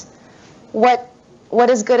transcript. What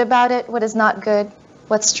is good about it? What is not good?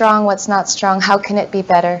 What's strong? What's not strong? How can it be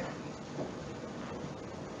better?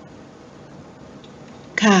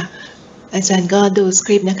 ค่ะอาจารย์ก็ดูสค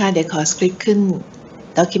ริปต์นะคะเดี๋ยวขอสคริปต์ขึ้น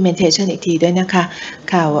documentation อีกทีด้วยนะคะ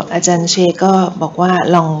ค่ะอาจารย์เชก็บอกว่า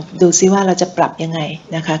ลองดูซิว่าเราจะปรับยังไง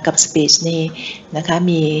นะคะกับ speech นี้นะคะ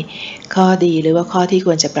มีข้อดีหรือว่าข้อที่ค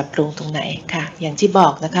วรจะปรับปรุงตรงไหนค่ะอย่างที่บอ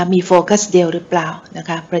กนะคะมีโฟกัสเดียวหรือเปล่านะ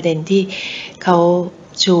คะประเด็นที่เขา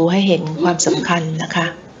ชูให้เห็นความสำคัญนะคะ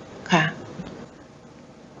ค่ะ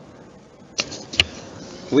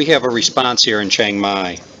We have a response here in Chiang Mai.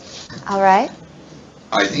 All right.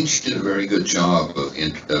 I think she did a very good job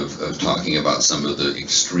of talking about some of the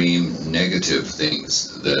extreme negative things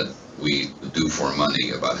that we do for money,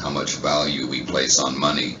 about how much value we place on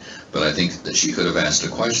money. But I think that she could have asked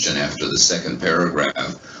a question after the second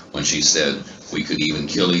paragraph when she said we could even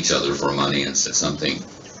kill each other for money, and said something,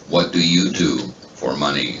 what do you do for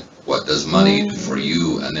money? What does money do for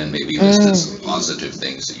you? And then maybe listed some positive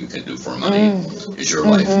things that you can do for money. Is your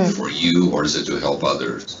life for you, or is it to help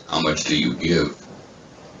others? How much do you give?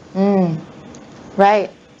 Right.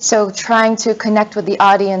 So trying to connect with the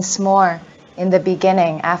audience more in the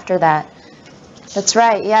beginning after that. That's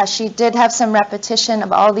right. Yeah, she did have some repetition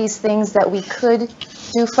of all these things that we could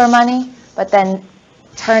do for money, but then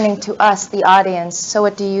turning to us, the audience. So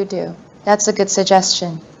what do you do? That's a good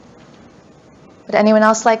suggestion. Would anyone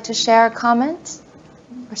else like to share a comment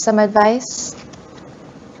or some advice?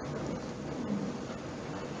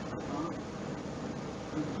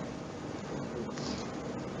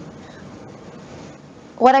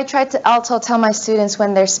 What I try to also tell my students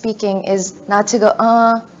when they're speaking is not to go,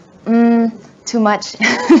 too much.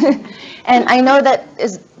 And I know that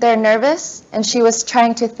they're nervous, and she was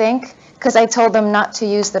trying to think, because I told them not to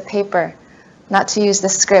use the paper, not to use the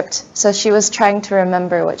script. So she was trying to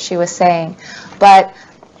remember what she was saying. But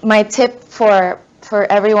my tip for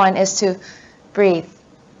everyone is to breathe.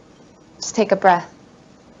 Just take a breath.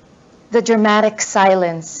 The dramatic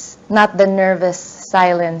silence, not the nervous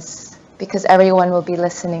silence, because everyone will be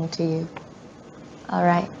listening to you. All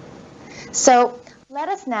right. So let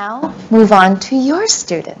us now move on to your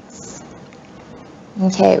students.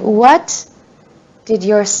 Okay, what did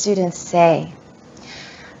your students say?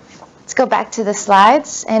 Let's go back to the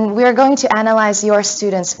slides, and we're going to analyze your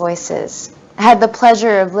students' voices. I had the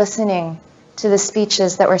pleasure of listening to the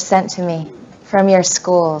speeches that were sent to me from your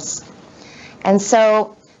schools. And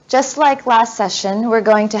so, just like last session, we're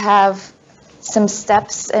going to have some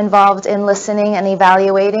steps involved in listening and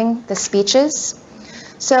evaluating the speeches.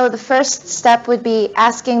 So the first step would be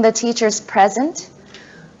asking the teachers present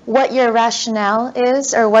what your rationale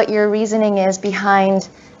is, or what your reasoning is behind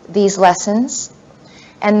these lessons.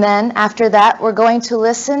 And then after that, we're going to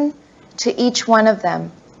listen to each one of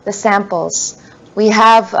them, the samples. We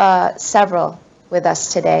have several with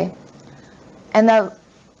us today. And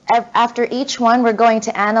after each one, we're going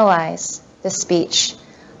to analyze the speech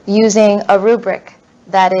using a rubric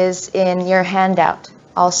that is in your handout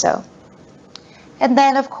also. And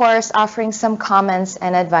then, of course, offering some comments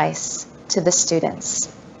and advice to the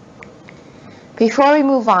students. Before we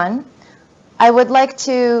move on, I would like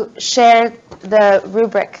to share the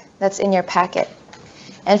rubric that's in your packet.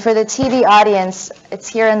 And for the TV audience, it's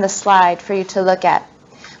here in the slide for you to look at.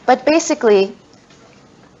 But basically,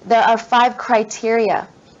 there are 5 criteria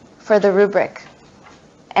for the rubric.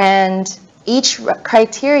 And each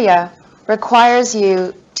criteria requires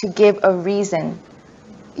you to give a reason.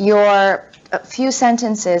 A few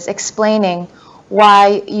sentences explaining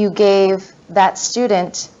why you gave that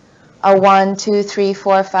student a 1, 2, 3,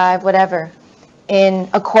 4, 5, whatever,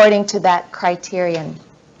 according to that criterion.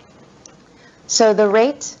 So the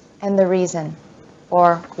rate and the reason,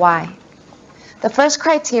 or why. The first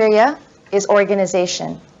criteria is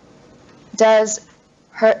organization. Does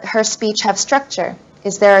her speech have structure?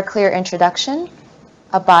 Is there a clear introduction,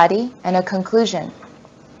 a body, and a conclusion?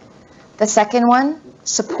 The second one,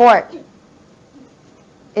 support.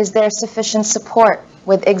 Is there sufficient support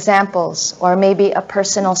with examples or maybe a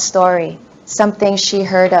personal story, something she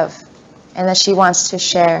heard of and that she wants to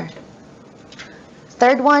share?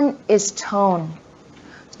 Third one is tone.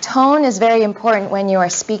 Tone is very important when you are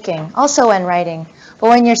speaking, also when writing. But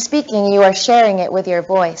when you're speaking, you are sharing it with your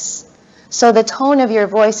voice. So the tone of your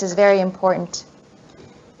voice is very important.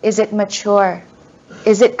 Is it mature?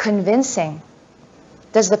 Is it convincing?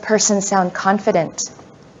 Does the person sound confident?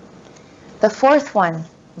 The fourth one,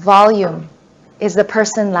 volume. Is the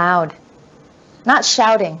person loud? Not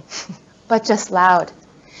shouting, but just loud.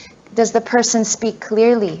 Does the person speak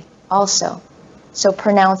clearly also? So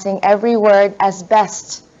pronouncing every word as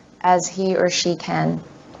best as he or she can.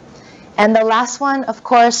 And the last one, of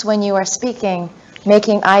course, when you are speaking,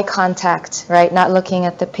 making eye contact, right? Not looking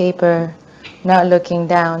at the paper, not looking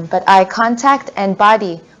down, but eye contact and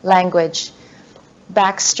body language.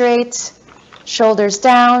 Back straight, shoulders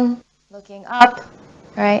down, looking up,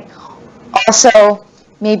 right? Also,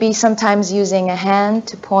 maybe sometimes using a hand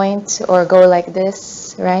to point or go like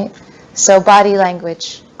this, right? So body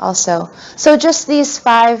language also. So just these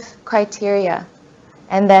 5 criteria,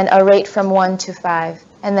 and then a rate from 1 to 5,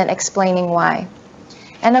 and then explaining why.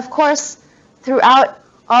 And of course, throughout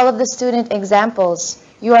all of the student examples,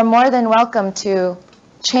 you are more than welcome to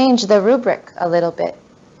change the rubric a little bit,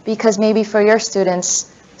 because maybe for your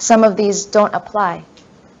students, some of these don't apply,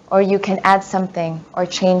 or you can add something or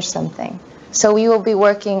change something. So we will be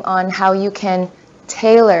working on how you can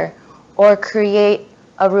tailor or create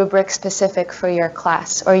a rubric specific for your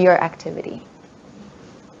class or your activity.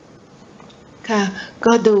 ค่ะ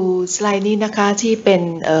ก็ดูสไลด์นี้นะคะที่เป็น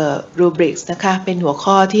rubrics นะคะเป็นหัว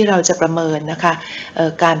ข้อที่เราจะประเมินนะคะ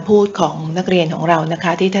การพูดของนักเรียนของเรานะค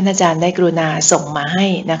ะที่ท่านอาจารย์ได้กรุณาส่งมาให้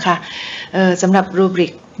นะคะสำหรับ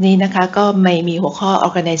rubric นี้นะคะก็ไม่มีหัวข้อ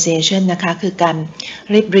organization นะคะคือการ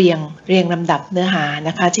เรียงลำดับเนื้อหาน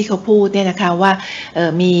ะคะที่เขาพูดเนี่ยนะคะว่า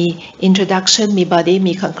มี introduction มี body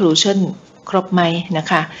มี conclusion ครบไหมนะ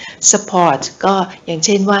คะ support ก็อย่างเ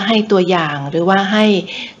ช่นว่าให้ตัวอย่างหรือว่าให้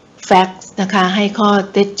facts นะคะให้ข้อ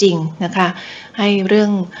เท็จจริงนะคะให้เ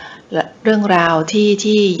รื่องราว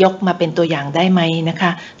ที่ยกมาเป็นตัวอย่างได้ไหมนะค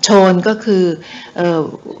ะโทนก็คือ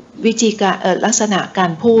วิธีการลักษณะกา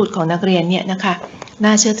รพูดของนักเรียนเนี่ยนะคะน่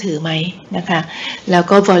าเชื่อถือไหมนะคะแล้ว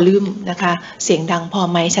ก็ volume นะคะเสียงดังพอ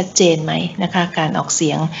ไหมชัดเจนไหมนะคะการออกเสี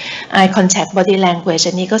ยง eye contact body language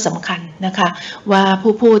อันนี้ก็สำคัญนะคะว่า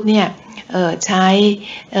ผู้พูดเนี่ยใช้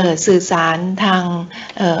สื่อสารทาง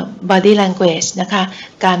body language นะคะ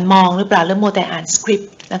การมองหรือเปล่าหรือมัวแต่อ่านสคริป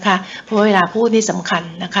ต์นะคะเพราะเวลาพูดนี่สำคัญ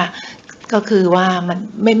นะคะก็คือว่ามัน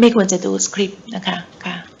ไม่ควรจะดูสคริปต์นะคะ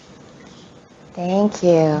ค่ะ Thank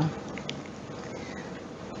you.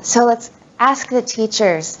 So let's ask the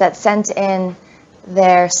teachers that sent in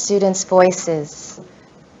their students' voices.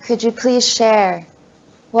 Could you please share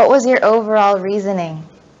what was your overall reasoning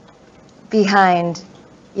behind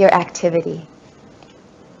your activity?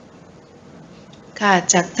 ค่ะ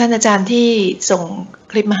จากท่านอาจารย์ที่ส่ง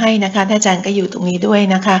คลิปมาให้นะคะท่านอาจารย์ก็อยู่ตรงนี้ด้วย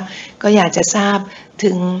นะคะก็อยากจะทราบ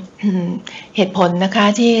ถึงเหตุผลนะคะ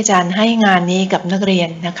ที่อาจารย์ให้งานนี้กับนักเรียน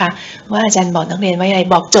นะคะว่าอาจารย์บอกนักเรียนว่าอะไร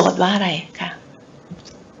บอกโจทย์ว่าอะไรค่ะ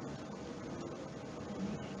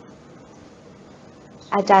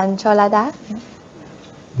อาจารย์ชลดา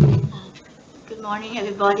Good morning,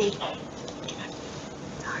 everybody.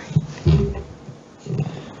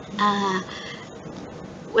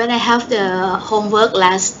 When I have the homework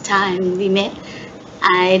last time we met,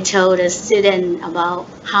 I told the student about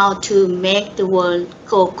how to make the world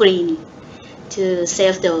go green to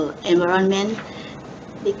save the environment,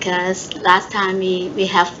 because last time we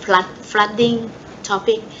have flooding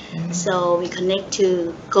topic, so we connect to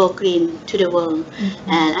go green to the world,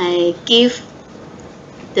 and I give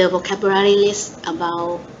the vocabulary list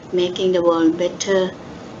about making the world better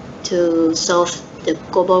to solve the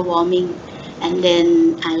global warming, and then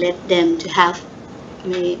I let them to have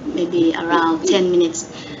maybe around 10 minutes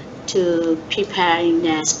to preparing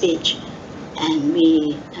their speech, and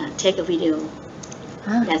we take a video.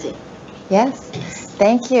 That's it. Yes,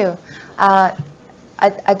 thank you.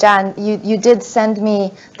 Ajahn, you did send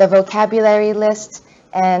me the vocabulary list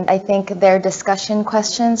and I think their discussion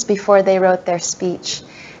questions before they wrote their speech.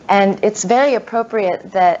 And it's very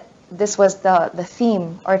appropriate that this was the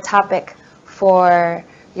theme or topic for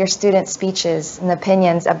your student speeches and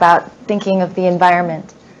opinions about thinking of the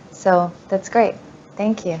environment. So that's great.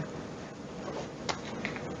 Thank you.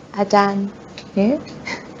 Ajahn, here?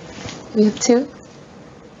 We have two.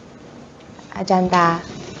 Ajahn Da.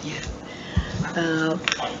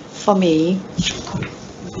 For me,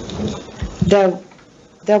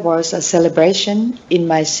 there was a celebration in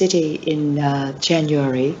my city in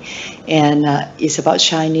January, and it's about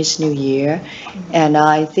Chinese New Year. And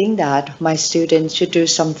I think that my students should do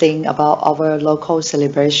something about our local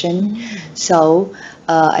celebration. So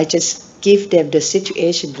I just give them the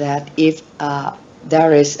situation that if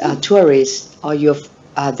there is a tourist or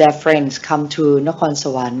their friends come to Nakhon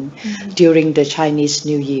Sawan during the Chinese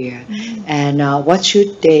New Year, and what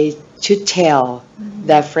should they tell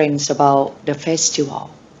their friends about the festival?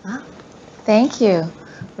 Thank you.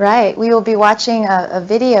 Right, we will be watching a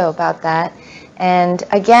video about that, and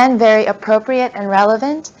again, very appropriate and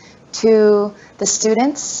relevant to the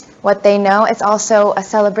students, what they know. It's also a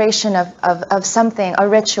celebration of something, a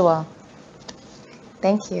ritual.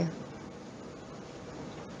 Thank you.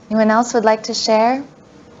 Anyone else would like to share?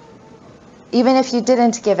 Even if you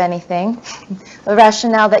didn't give anything, the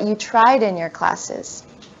rationale that you tried in your classes,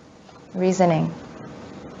 reasoning.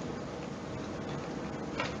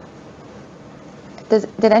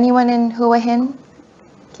 Did anyone in Hua Hin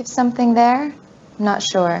give something there? I'm not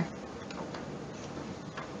sure.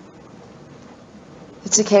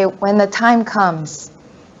 It's okay, when the time comes,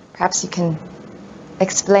 perhaps you can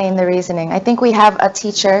explain the reasoning. I think we have a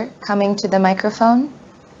teacher coming to the microphone.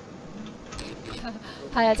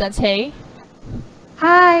 Hi, Ajahn Che.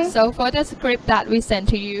 Hi. So for the script that we sent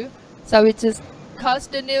to you, so we just, because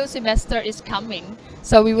the new semester is coming,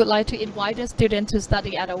 so we would like to invite the students to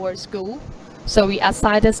study at our school. So we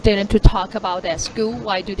assign the student to talk about their school,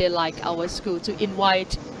 why do they like our school, to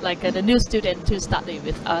invite the new student to study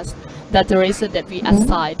with us. That's the reason that we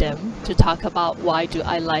assign them to talk about why do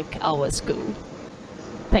I like our school.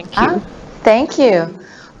 Thank you. Thank you.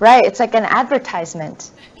 Right, it's like an advertisement,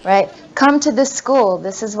 right? Come to this school.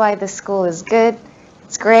 This is why this school is good.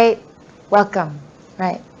 It's great. Welcome.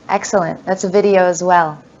 Right. Excellent. That's a video as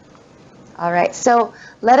well. All right. So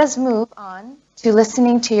let us move on to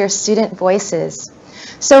listening to your student voices.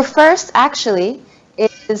 So first, actually,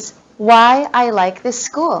 is why I like this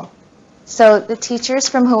school. So the teachers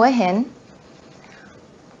from Hua Hin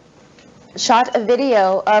shot a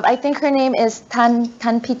video of, I think her name is Tan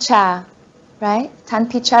Picha, right? Tan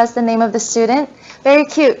Picha is the name of the student. Very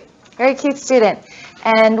cute student.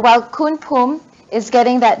 And while Kun Pum is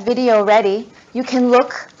getting that video ready, you can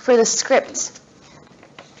look for the script.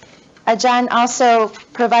 Ajahn also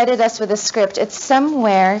provided us with a script. It's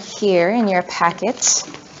somewhere here in your packet.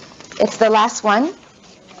 It's the last one,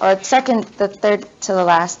 or the third to the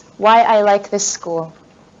last. Why I like this school.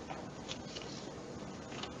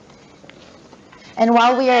 And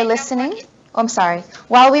while we are listening,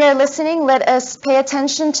 while we are listening, let us pay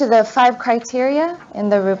attention to the 5 criteria in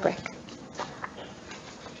the rubric.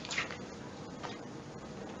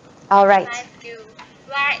 All right. My school,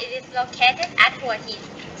 where it is located at Hua Hin,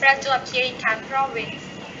 Prachuap Khiri Khan province.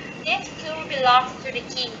 This school belongs to the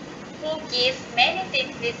king, who gives many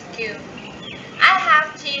things this school. I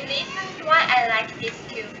have 3 reasons why I like this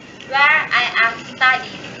school, where I am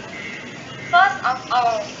studying. First of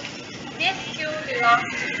all, this school belongs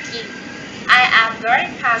to the king. I am very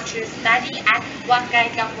proud to study at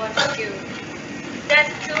Wangkai Gambon School. The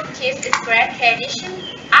school keeps its great tradition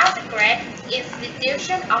as a great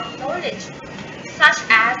institution of knowledge, such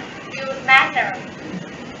as good manners.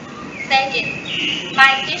 Second,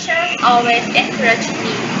 my teachers always encourage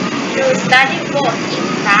me to study both in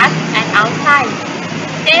class and outside.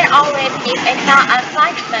 They always give extra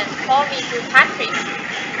assignment for me to practice.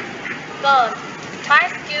 Third, my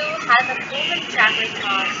school has a proven track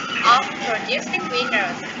record of producing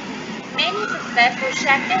winners. Many successful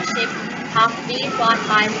championships have been won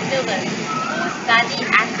by students who study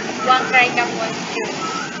at Wangkai Gambon School.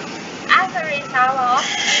 As a result of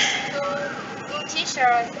good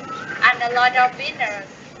teachers and a lot of winners,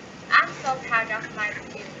 I'm so proud of my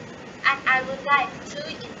school, and I would like to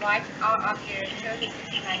invite all of you to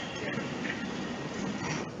visit my school.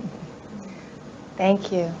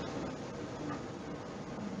 Thank you.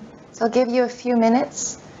 So I'll give you a few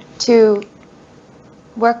minutes to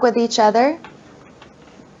work with each other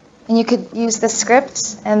And you could use the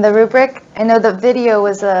script and the rubric. I know the video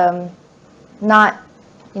was not,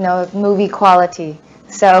 movie quality,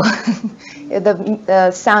 so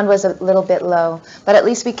the sound was a little bit low. But at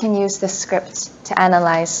least we can use the script to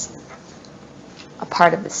analyze a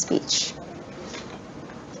part of the speech.